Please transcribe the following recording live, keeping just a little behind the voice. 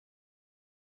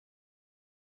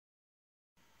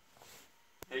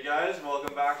Hey guys,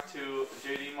 welcome back to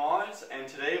JD Mods, and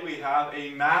today we have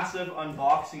a massive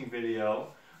unboxing video,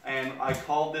 and I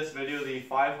called this video the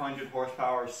 500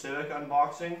 horsepower Civic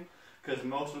unboxing because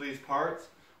most of these parts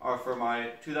are for my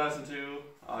 2002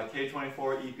 K24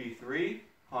 EP3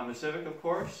 Honda Civic, of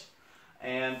course,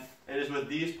 and it is with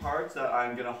these parts that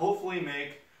I'm going to hopefully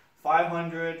make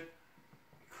 500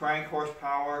 crank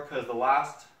horsepower, because the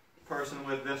last person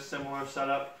with this similar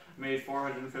setup made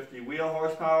 450 wheel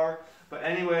horsepower. But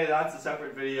anyway, that's a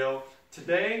separate video.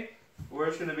 Today, we're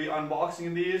just going to be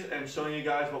unboxing these and showing you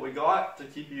guys what we got to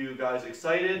keep you guys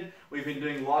excited. We've been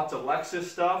doing lots of Lexus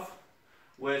stuff,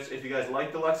 which if you guys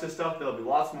like the Lexus stuff, there'll be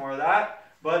lots more of that.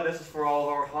 But this is for all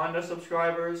of our Honda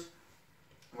subscribers.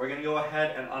 We're going to go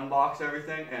ahead and unbox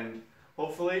everything, and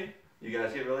hopefully you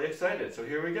guys get really excited. So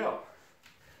here we go.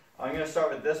 I'm going to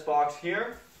start with this box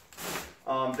here.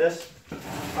 This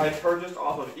I purchased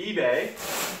off of eBay.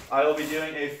 I will be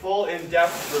doing a full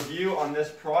in-depth review on this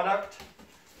product.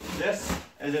 This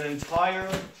is an entire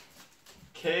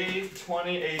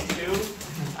K20A2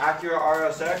 Acura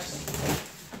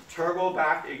RSX turbo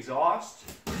back exhaust.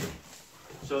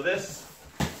 So this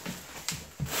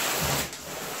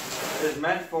is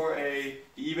meant for a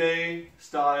eBay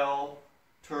style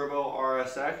turbo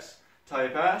RSX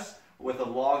Type S with a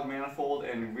log manifold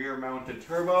and rear mounted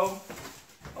turbo.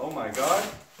 Oh my god,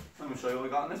 let me show you what we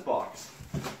got in this box.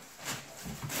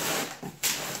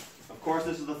 Of course,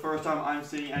 this is the first time I'm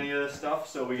seeing any of this stuff,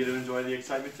 so we get to enjoy the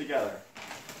excitement together.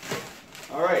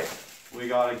 Alright, we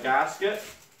got a gasket.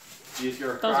 These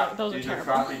are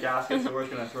crappy gaskets, so we're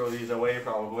just going to throw these away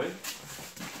probably.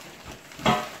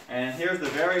 And here's the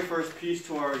very first piece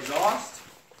to our exhaust.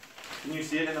 Can you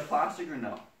see it in the plastic or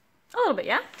no? A little bit,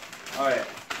 yeah. Alright.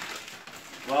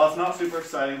 Well, it's not super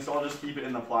exciting, so I'll just keep it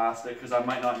in the plastic because I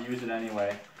might not use it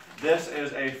anyway. This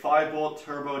is a 5-bolt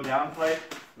turbo downpipe.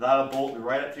 That'll bolt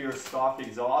right up to your stock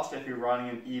exhaust if you're running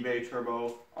an eBay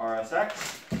Turbo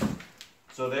RSX.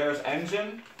 So there's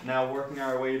engine. Now working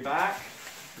our way back.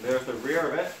 There's the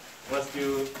rear of it. Let's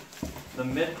do the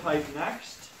mid-pipe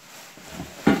next.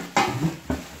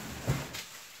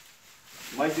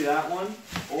 Might be that one,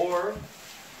 or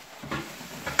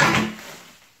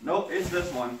nope, it's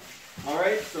this one.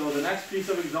 Alright, so the next piece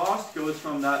of exhaust goes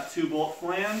from that 2-bolt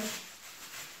flange,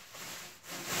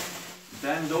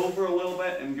 bends over a little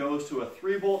bit and goes to a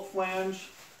 3-bolt flange.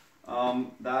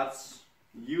 That's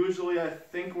usually, I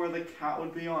think, where the cat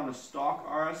would be on a stock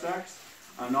RSX.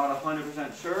 I'm not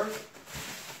 100% sure.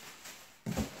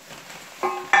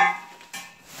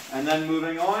 And then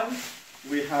moving on,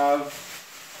 we have,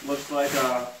 looks like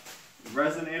a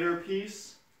resonator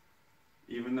piece,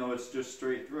 even though it's just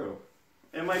straight through.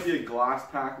 It might be a glass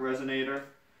pack resonator.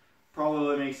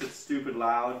 Probably makes it stupid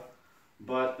loud.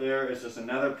 But there is just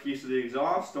another piece of the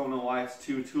exhaust. Don't know why it's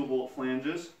two 2-bolt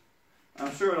flanges.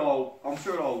 I'm sure it all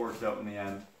works out in the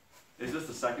end. Is this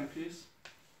the second piece?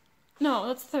 No,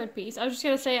 that's the third piece. I was just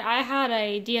gonna say I had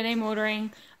a DNA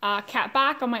motoring cat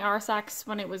back on my RSX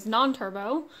when it was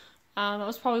non-turbo. That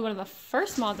was probably one of the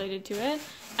first mods I did to it,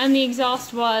 and the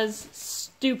exhaust was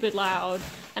stupid loud.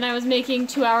 And I was making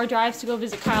 2-hour drives to go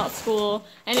visit Kyle at school,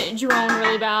 and it droned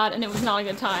really bad, and it was not a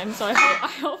good time. So I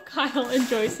hope Kyle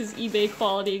enjoys his eBay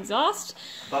quality exhaust.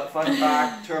 But fun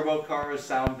fact, turbo cars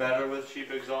sound better with cheap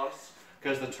exhausts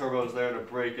because the turbo's there to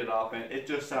break it up, and it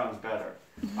just sounds better.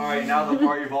 All right, now the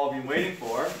part you've all been waiting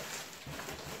for,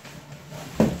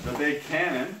 the big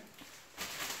cannon.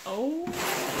 Oh.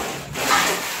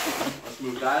 Let's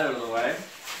move that out of the way.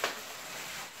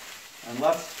 And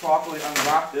let's properly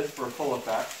unwrap this for full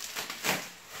effect.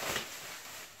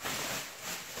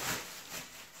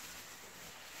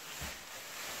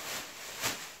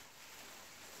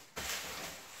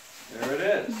 There it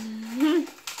is.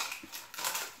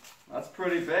 That's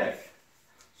pretty big.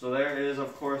 So there is,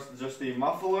 of course, just the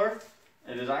muffler.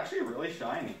 It is actually really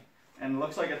shiny. And it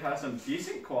looks like it has some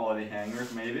decent quality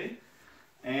hangers, maybe.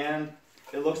 And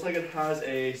it looks like it has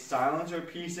a silencer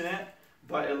piece in it,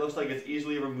 but it looks like it's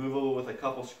easily removable with a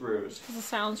couple screws. The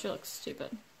silencer looks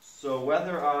stupid. So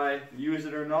whether I use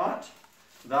it or not,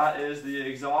 that is the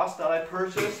exhaust that I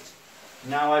purchased.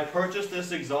 Now I purchased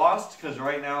this exhaust because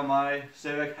right now my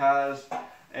Civic has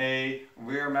a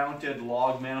rear-mounted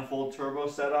log manifold turbo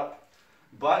setup.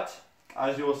 But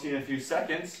as you will see in a few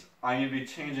seconds, I need to be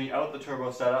changing out the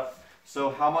turbo setup. So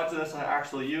how much of this I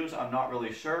actually use, I'm not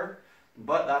really sure,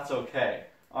 but that's okay.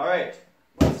 Alright,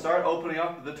 let's start opening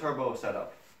up the turbo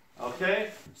setup.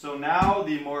 Okay, so now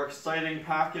the more exciting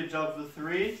package of the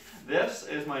three. This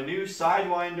is my new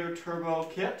Sidewinder turbo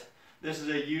kit. This is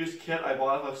a used kit I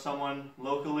bought off of someone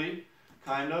locally,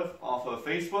 kind of, off of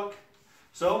Facebook.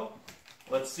 So,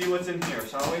 let's see what's in here,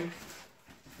 shall we?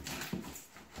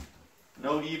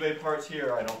 No eBay parts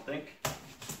here, I don't think.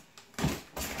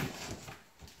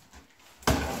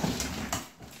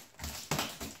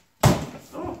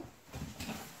 Oh.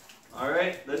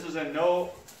 Alright, this is in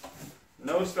no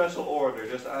special order,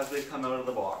 just as they come out of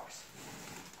the box.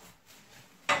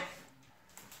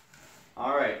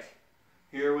 Alright,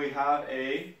 here we have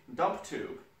a dump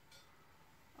tube.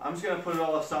 I'm just going to put it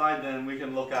all aside, then we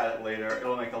can look at it later.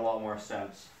 It'll make a lot more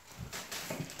sense.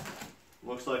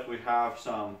 Looks like we have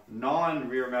some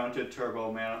non-rear mounted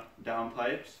turbo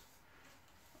downpipes.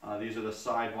 These are the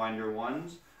sidewinder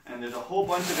ones. And there's a whole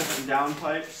bunch of different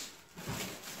downpipes.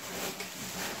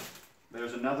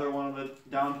 There's another one of the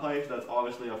downpipes that's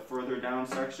obviously a further down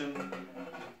section.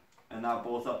 And that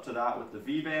bolts up to that with the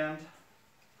V-band.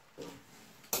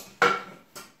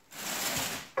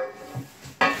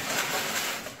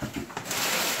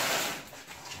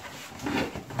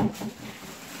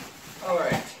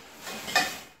 Alright,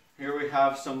 here we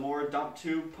have some more dump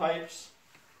tube pipes,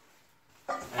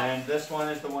 and this one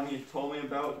is the one he told me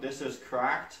about. This is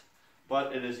cracked,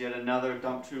 but it is yet another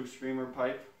dump tube streamer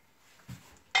pipe.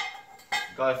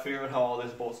 Gotta figure out how all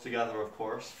this bolts together, of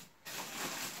course.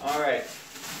 Alright,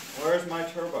 where's my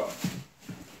turbo?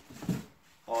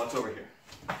 Oh, it's over here.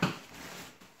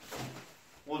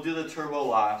 We'll do the turbo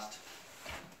last.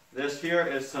 This here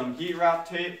is some heat wrap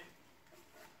tape.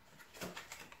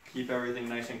 Keep everything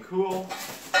nice and cool.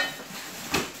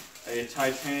 A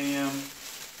titanium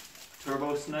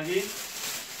turbo snuggie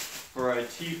for a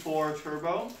T4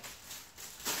 turbo.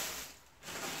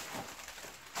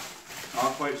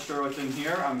 Not quite sure what's in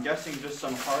here. I'm guessing just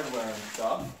some hardware and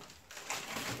stuff.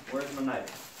 Where's my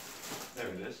knife? There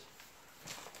it is.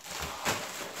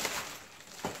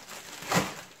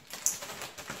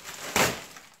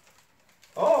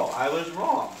 Oh, I was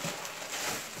wrong.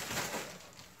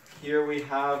 Here we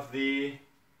have the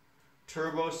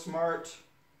Turbo Smart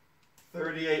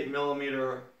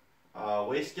 38mm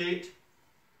wastegate.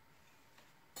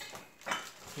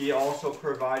 He also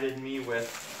provided me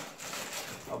with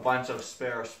a bunch of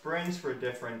spare springs for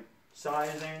different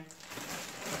sizing.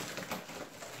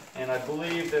 And I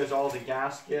believe there's all the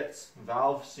gaskets,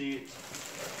 valve seats,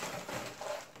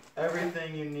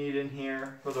 everything you need in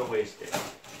here for the wastegate.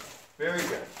 Very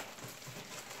good.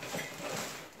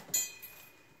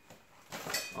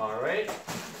 Alright,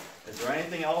 is there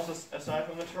anything else aside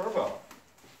from the turbo?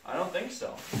 I don't think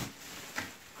so.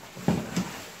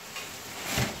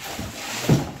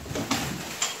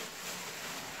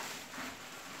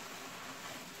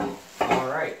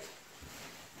 Alright.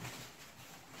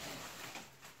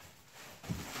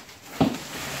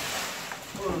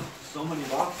 So many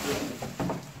boxes.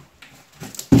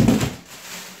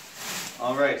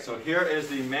 Alright, so here is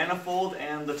the manifold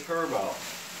and the turbo.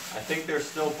 I think they're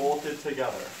still bolted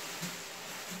together.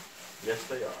 Yes,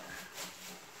 they are.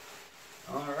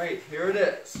 Alright, here it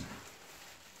is.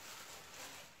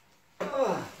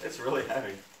 It's really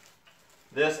heavy.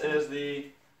 This is the,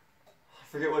 I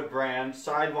forget what brand,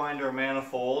 Sidewinder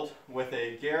manifold with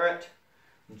a Garrett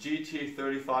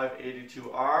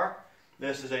GT3582R.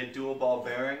 This is a dual ball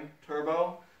bearing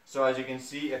turbo. So as you can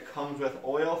see, it comes with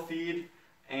oil feed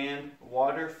and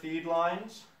water feed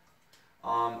lines.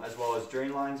 As well as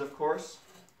drain lines, of course.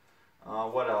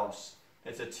 What else?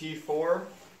 It's a T4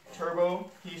 turbo,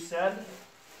 he said.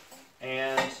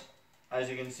 And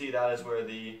as you can see, that is where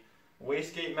the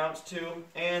wastegate mounts to.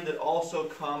 And it also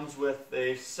comes with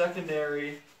a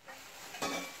secondary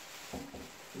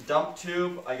dump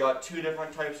tube. I got two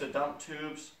different types of dump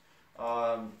tubes.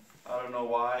 I don't know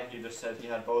why. He just said he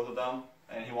had both of them.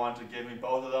 And he wanted to give me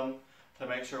both of them to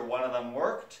make sure one of them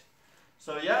worked.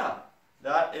 So yeah,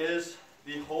 that is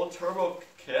the whole turbo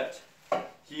kit.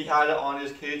 He had it on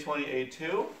his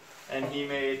K20A2, and he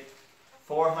made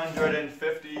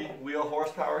 450 wheel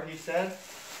horsepower, he said.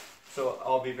 So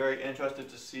I'll be very interested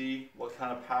to see what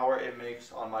kind of power it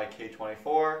makes on my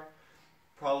K24.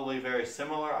 Probably very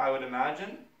similar, I would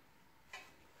imagine.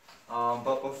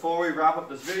 But before we wrap up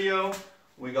this video,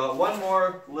 we got one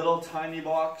more little tiny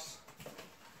box.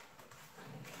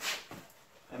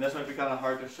 And this might be kind of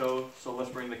hard to show, so let's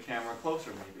bring the camera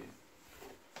closer maybe.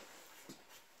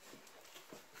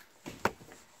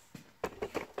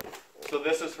 So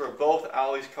this is for both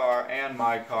Ali's car and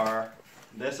my car.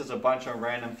 This is a bunch of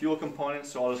random fuel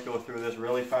components, so I'll just go through this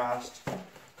really fast.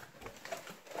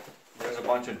 There's a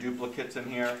bunch of duplicates in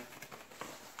here.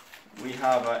 We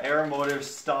have Aeromotive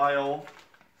style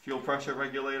fuel pressure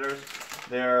regulators.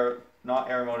 They're not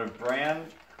Aeromotive brand,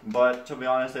 but to be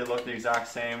honest, they look the exact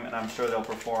same, and I'm sure they'll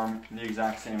perform the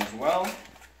exact same as well.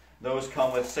 Those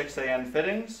come with 6AN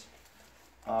fittings.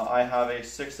 I have a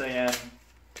 6AN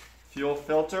fuel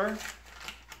filter.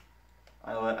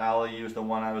 I let Allie use the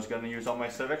one I was going to use on my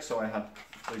Civic, so I had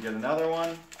to get another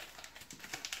one.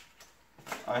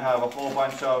 I have a whole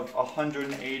bunch of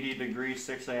 180 degree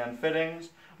 6AN fittings,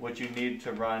 which you need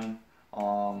to run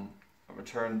a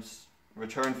return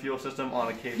fuel system on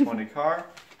a K20 car.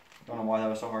 Don't know why that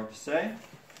was so hard to say.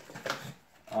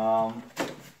 What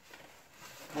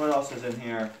else is in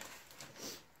here?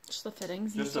 Just the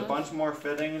fittings. Just a bunch more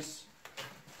fittings,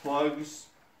 plugs,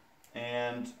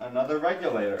 and another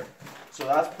regulator. So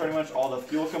that's pretty much all the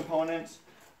fuel components,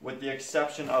 with the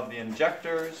exception of the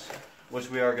injectors, which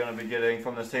we are going to be getting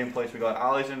from the same place we got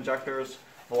Allie's injectors,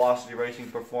 Velocity Racing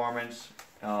Performance,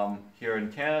 here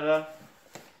in Canada.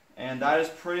 And that is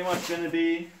pretty much going to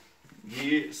be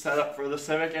the setup for the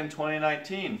Civic in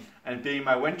 2019. And being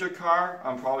my winter car,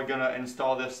 I'm probably going to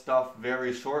install this stuff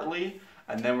very shortly,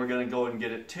 and then we're going to go and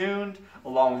get it tuned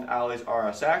along with Allie's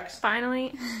RSX.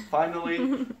 Finally.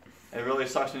 Finally. It really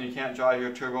sucks when you can't drive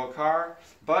your turbo car,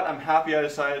 but I'm happy I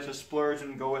decided to splurge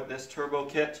and go with this turbo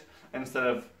kit instead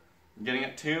of getting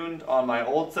it tuned on my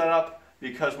old setup,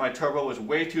 because my turbo was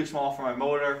way too small for my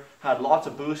motor, had lots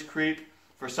of boost creep.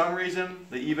 For some reason,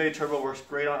 the eBay turbo works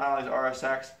great on Allie's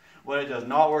RSX, but it does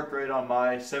not work great on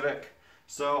my Civic.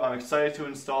 So I'm excited to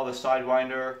install the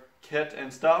Sidewinder kit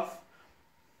and stuff.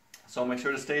 So make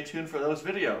sure to stay tuned for those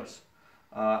videos.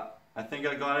 I think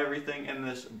I got everything in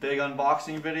this big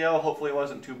unboxing video. Hopefully it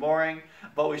wasn't too boring,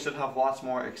 but we should have lots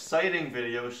more exciting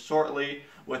videos shortly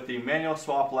with the manual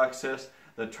swap Lexus,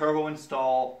 the turbo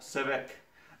install Civic,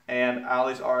 and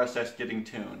Allie's RSX getting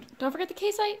tuned. Don't forget the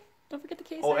K-Site. Don't forget the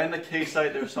K-Site. Oh, and the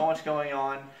K-Site. There's so much going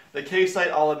on. The K-Site,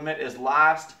 I'll admit, is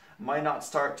last. Might not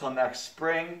start till next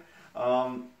spring.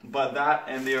 But that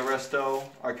and the Aristo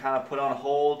are kind of put on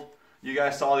hold. You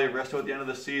guys saw the Aristo at the end of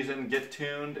the season get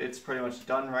tuned. It's pretty much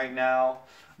done right now.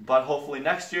 But hopefully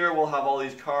next year we'll have all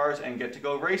these cars and get to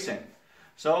go racing.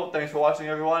 So, thanks for watching,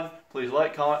 everyone. Please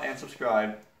like, comment, and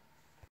subscribe.